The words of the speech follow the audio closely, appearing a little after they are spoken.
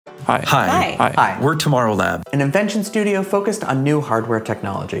Hi. Hi. Hi. Hi. We're Tomorrow Lab. An invention studio focused on new hardware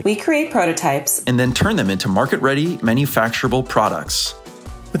technology. We create prototypes And then turn them into market-ready, manufacturable products.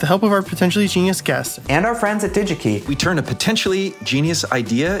 With the help of our potentially genius guests And our friends at Digi-Key, We turn a potentially genius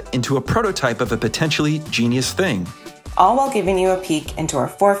idea into a prototype of a potentially genius thing. all while giving you a peek into our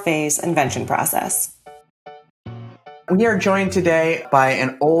 4-phase invention process. we are joined today by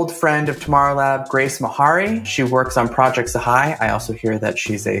an old friend of Tomorrow Lab, Grace Mahary. She works on Project Tsehigh. I also hear that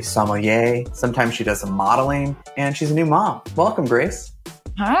she's a sommelier. Sometimes she does some modeling, and she's a new mom. Welcome, Grace.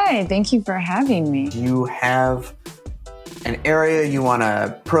 Hi, thank you for having me. Do you have an area you want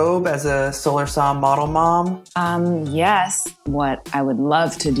to probe as a solar som model mom? Yes, what I would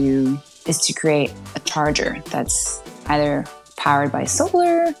love to do is to create a charger that's either powered by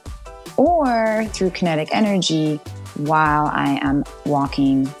solar or through kinetic energy while I am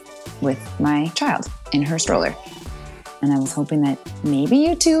walking with my child in her stroller. And I was hoping that maybe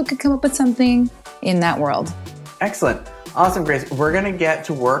you two could come up with something in that world. Excellent. Awesome, Grace. We're going to get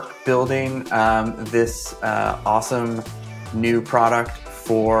to work building this awesome new product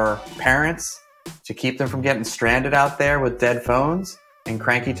for parents to keep them from getting stranded out there with dead phones and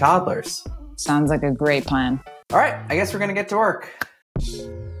cranky toddlers. Sounds like a great plan. All right, I guess we're going to get to work.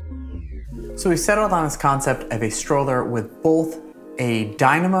 So we settled on this concept of a stroller with both a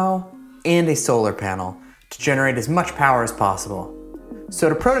dynamo and a solar panel to generate as much power as possible. So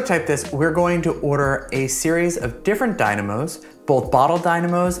to prototype this, we're going to order a series of different dynamos, both bottle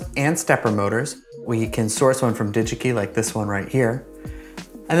dynamos and stepper motors. We can source one from Digi-Key like this one right here.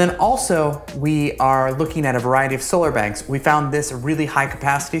 And then also we are looking at a variety of solar banks. We found this really high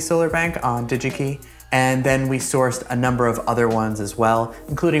capacity solar bank on Digi-Key, and then we sourced a number of other ones as well,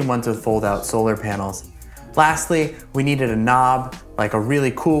 including ones with fold out solar panels. Lastly, we needed a knob, like a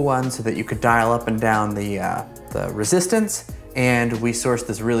really cool one so that you could dial up and down the resistance. And we sourced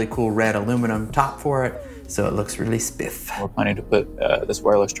this really cool red aluminum top for it, so it looks really spiff. We're planning to put this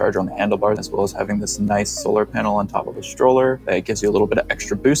wireless charger on the handlebars, as well as having this nice solar panel on top of a stroller that gives you a little bit of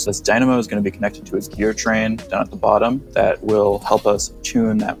extra boost. This dynamo is going to be connected to its gear train down at the bottom that will help us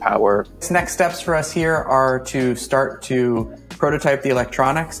tune that power. Next steps for us here are to start to prototype the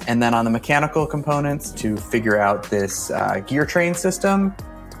electronics, and then on the mechanical components to figure out this gear train system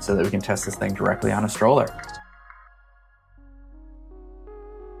so that we can test this thing directly on a stroller.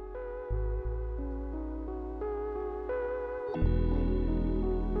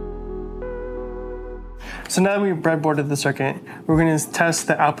 So now that we've breadboarded the circuit, we're going to test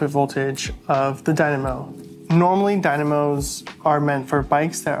the output voltage of the dynamo. Normally, dynamos are meant for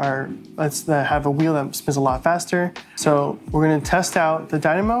bikes that have a wheel that spins a lot faster. So we're going to test out the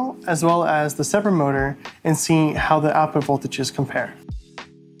dynamo as well as the stepper motor and see how the output voltages compare.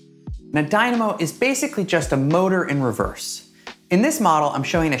 Now, dynamo is basically just a motor in reverse. In this model, I'm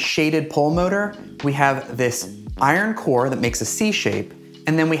showing a shaded pole motor. We have this iron core that makes a C shape,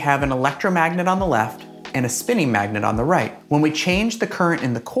 and then we have an electromagnet on the left and a spinning magnet on the right. When we change the current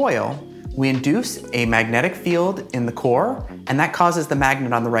in the coil, we induce a magnetic field in the core, and that causes the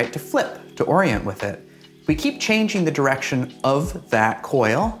magnet on the right to flip, to orient with it. We keep changing the direction of that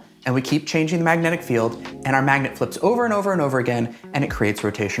coil, and we keep changing the magnetic field, and our magnet flips over and over and over again, and it creates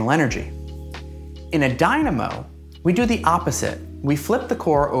rotational energy. In a dynamo, we do the opposite. We flip the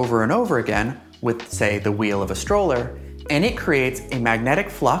core over and over again with, say, the wheel of a stroller, and it creates a magnetic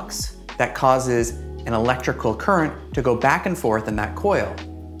flux that causes an electrical current to go back and forth in that coil.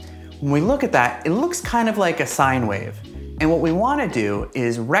 When we look at that, it looks kind of like a sine wave. And what we want to do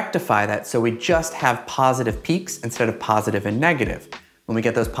is rectify that so we just have positive peaks instead of positive and negative. When we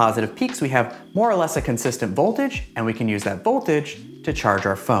get those positive peaks, we have more or less a consistent voltage, and we can use that voltage to charge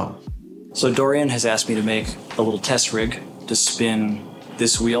our phone. So Dorian has asked me to make a little test rig to spin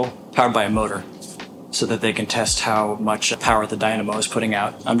this wheel powered by a motor so that they can test how much power the dynamo is putting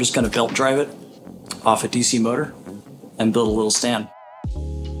out. I'm just going to belt drive it off a DC motor and build a little stand.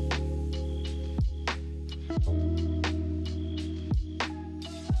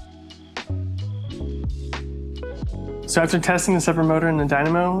 So after testing the stepper motor and the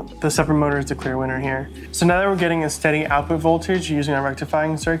dynamo, the stepper motor is the clear winner here. So now that we're getting a steady output voltage using our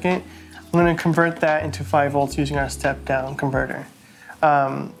rectifying circuit, I'm going to convert that into 5 volts using our step-down converter.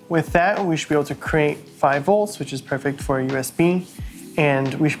 With that, we should be able to create 5 volts, which is perfect for a USB,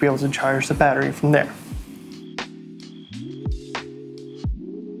 and we should be able to charge the battery from there.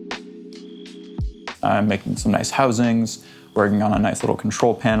 I'm making some nice housings, working on a nice little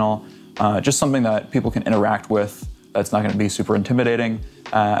control panel, just something that people can interact with that's not going to be super intimidating,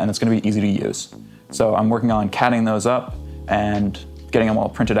 and it's going to be easy to use. So I'm working on catting those up and getting them all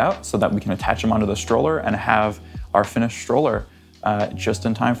printed out so that we can attach them onto the stroller and have our finished stroller just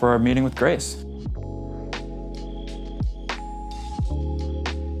in time for our meeting with Grace.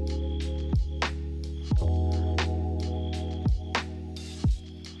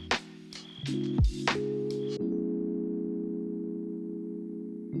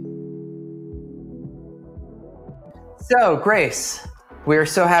 So, Grace, we are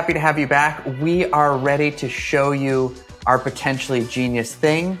so happy to have you back. We are ready to show you our potentially genius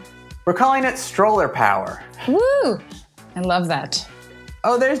thing. We're calling it Stroller Power. Woo! I love that.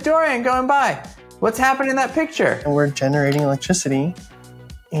 Oh, there's Dorian going by. What's happening in that picture? And we're generating electricity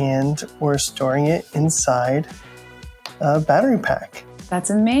and we're storing it inside a battery pack. That's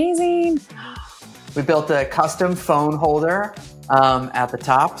amazing. We built a custom phone holder at the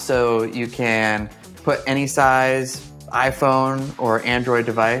top so you can put any size iPhone or Android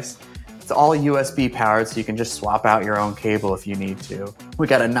device. It's all USB powered, so you can just swap out your own cable if you need to. We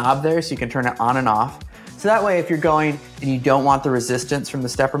got a knob there so you can turn it on and off. So that way, if you're going and you don't want the resistance from the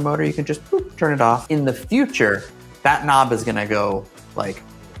stepper motor, you can just boop, turn it off. In the future, that knob is gonna go like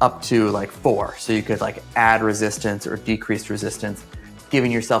up to like 4. So you could like add resistance or decrease resistance,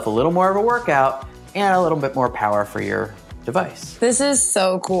 giving yourself a little more of a workout and a little bit more power for your device. This is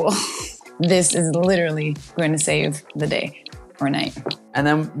so cool. This is literally going to save the day or night. And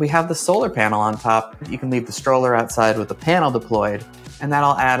then we have the solar panel on top. You can leave the stroller outside with the panel deployed, and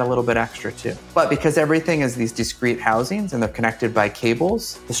that'll add a little bit extra too. But because everything is these discrete housings and they're connected by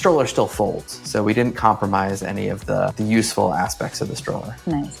cables, the stroller still folds. So we didn't compromise any of the useful aspects of the stroller.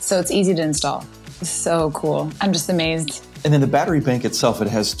 Nice. So it's easy to install. So cool. I'm just amazed. And then the battery bank itself, it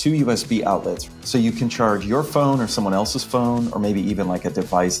has 2 USB outlets. So you can charge your phone or someone else's phone, or maybe even like a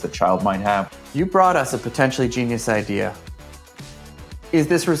device the child might have. You brought us a potentially genius idea. Is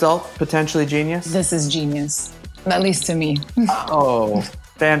this result potentially genius? This is genius, at least to me. Oh,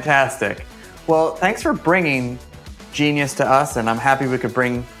 fantastic. Well, thanks for bringing genius to us, and I'm happy we could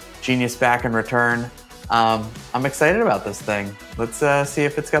bring genius back in return. I'm excited about this thing. Let's see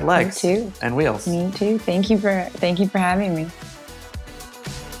if it's got legs Me too. and wheels. Me too. Thank you for having me.